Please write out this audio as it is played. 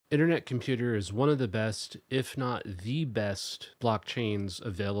Internet Computer is one of the best, if not the best, blockchains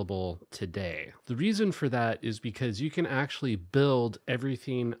available today. The reason for that is because you can actually build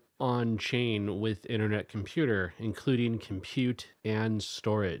everything on chain with Internet Computer, including compute and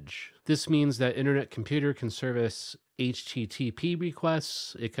storage. This means that Internet Computer can service HTTP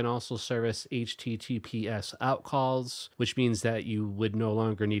requests. It can also service HTTPS outcalls, which means that you would no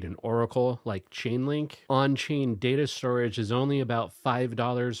longer need an oracle like Chainlink. On-chain data storage is only about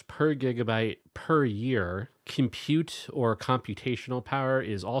 $5 per gigabyte per year. Compute or computational power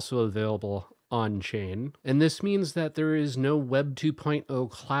is also available on-chain. And this means that there is no Web 2.0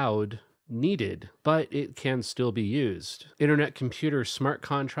 cloud needed, but it can still be used. Internet Computer smart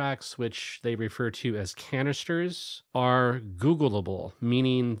contracts, which they refer to as canisters, are Googleable,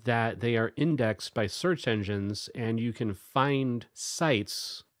 meaning that they are indexed by search engines and you can find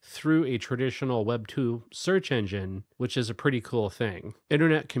sites through a traditional Web 2 search engine, which is a pretty cool thing.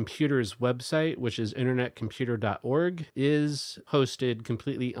 Internet Computer's website, which is internetcomputer.org, is hosted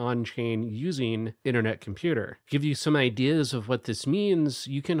completely on-chain using Internet Computer. Give you some ideas of what this means,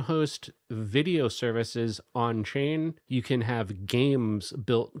 you can host video services on-chain. You can have games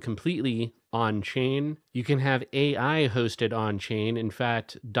built completely on-chain. You can have AI hosted on-chain. In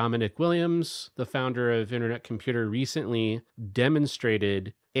fact, Dominic Williams, the founder of Internet Computer, recently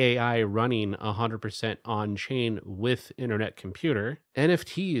demonstrated AI running 100% on-chain with Internet Computer.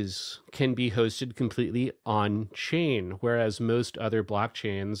 NFTs can be hosted completely on-chain, whereas most other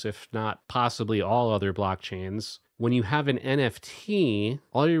blockchains, if not possibly all other blockchains, when you have an NFT,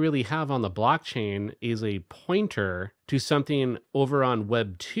 all you really have on the blockchain is a pointer to something over on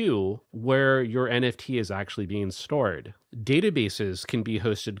Web 2 where your NFT is actually being stored. Databases can be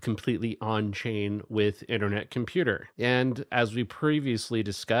hosted completely on-chain with Internet Computer. And as we previously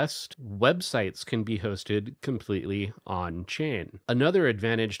discussed, websites can be hosted completely on-chain. Another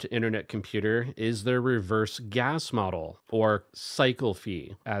advantage to Internet Computer is their reverse gas model, or cycle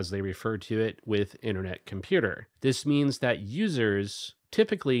fee, as they refer to it with Internet Computer. This means that users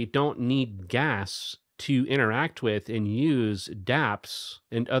typically don't need gas to interact with and use dApps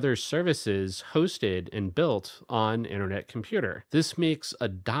and other services hosted and built on Internet Computer. This makes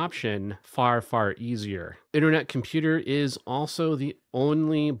adoption far, far easier. Internet Computer is also the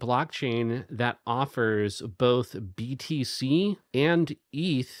only blockchain that offers both BTC and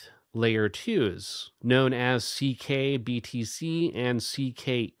ETH Layer 2s, known as CK BTC and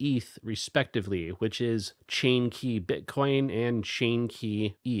CK ETH respectively, which is chain key Bitcoin and chain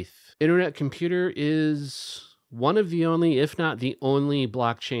key ETH. Internet Computer is one of the only, if not the only,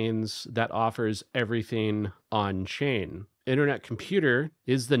 blockchains that offers everything on-chain. Internet Computer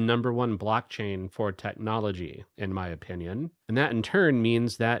is the #1 blockchain for technology, in my opinion. And that in turn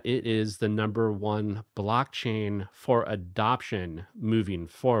means that it is the #1 blockchain for adoption moving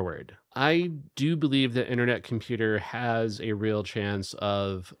forward. I do believe that Internet Computer has a real chance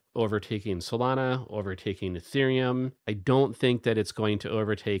of overtaking Solana, overtaking Ethereum. I don't think that it's going to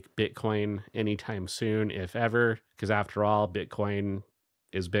overtake Bitcoin anytime soon, if ever, because after all, Bitcoin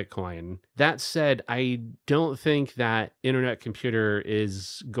is Bitcoin. That said, I don't think that Internet Computer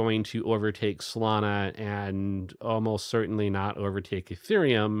is going to overtake Solana and almost certainly not overtake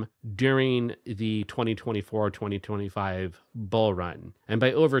Ethereum during the 2024-2025 bull run. And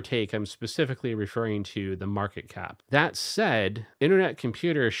by overtake, I'm specifically referring to the market cap. That said, Internet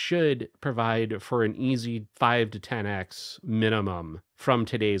Computer should provide for an easy 5 to 10x minimum from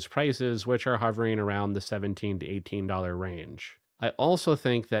today's prices, which are hovering around the $17 to $18 range. I also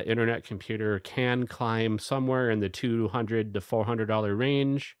think that Internet Computer can climb somewhere in the $200 to $400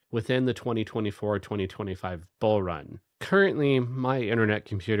 range within the 2024-2025 bull run. Currently, my Internet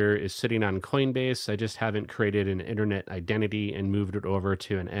Computer is sitting on Coinbase. I just haven't created an internet identity and moved it over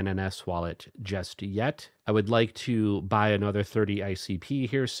to an NNS wallet just yet. I would like to buy another 30 ICP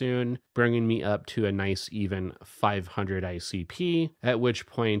here soon, bringing me up to a nice even 500 ICP, at which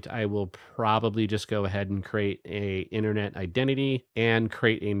point I will probably just go ahead and create a internet identity and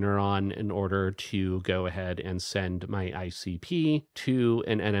create a neuron in order to go ahead and send my ICP to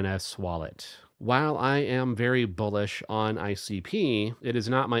an NNS wallet. While I am very bullish on ICP, it is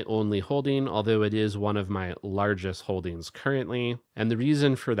not my only holding, although it is one of my largest holdings currently. And the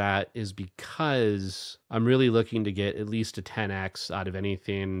reason for that is because I'm really looking to get at least a 10x out of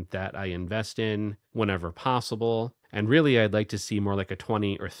anything that I invest in whenever possible. And really, I'd like to see more like a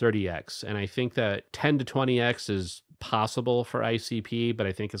 20 or 30x. And I think that 10 to 20x is possible for ICP, but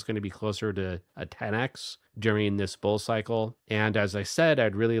I think it's going to be closer to a 10x during this bull cycle. And as I said,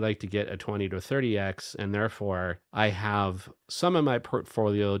 I'd really like to get a 20 to 30x, and therefore I have some of my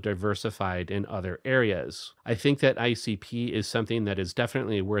portfolio diversified in other areas. I think that ICP is something that is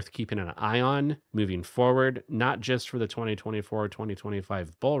definitely worth keeping an eye on moving forward, not just for the 2024-2025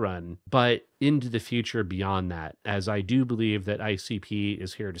 bull run, but into the future beyond that, as I do believe that ICP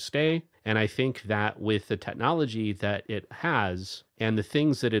is here to stay. And I think that with the technology that it has and the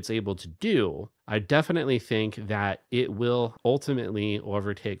things that it's able to do, I definitely think that it will ultimately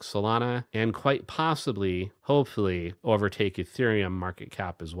overtake Solana and quite possibly, hopefully, overtake Ethereum market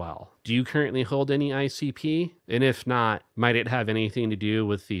cap as well. Do you currently hold any ICP? And if not, might it have anything to do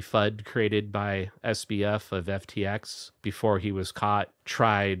with the FUD created by SBF of FTX before he was caught,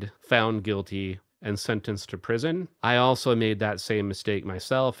 tried, found guilty, and sentenced to prison? I also made that same mistake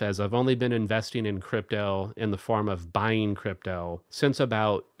myself, as I've only been investing in crypto in the form of buying crypto since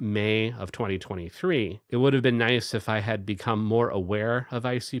about May of 2023. It would have been nice if I had become more aware of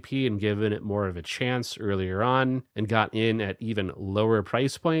ICP and given it more of a chance earlier on and got in at even lower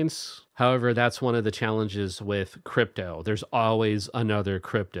price points. However, that's one of the challenges with crypto. There's always another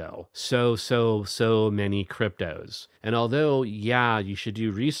crypto. So many cryptos. And although, yeah, you should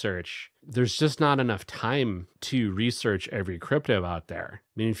do research, there's just not enough time to research every crypto out there.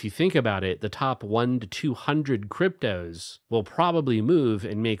 I mean, if you think about it, the top 1 to 200 cryptos will probably move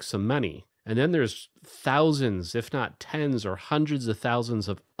and make some money. And then there's thousands, if not tens or hundreds of thousands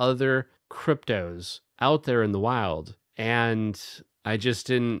of other cryptos out there in the wild. And I just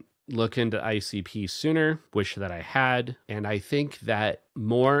didn't look into ICP sooner, wish that I had. And I think that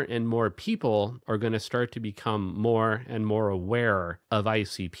more and more people are going to start to become more and more aware of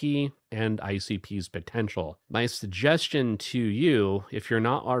ICP and ICP's potential. My suggestion to you, if you're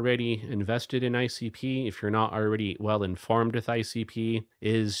not already invested in ICP, if you're not already well informed with ICP,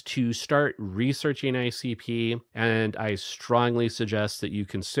 is to start researching ICP. And I strongly suggest that you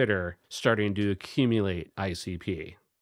consider starting to accumulate ICP.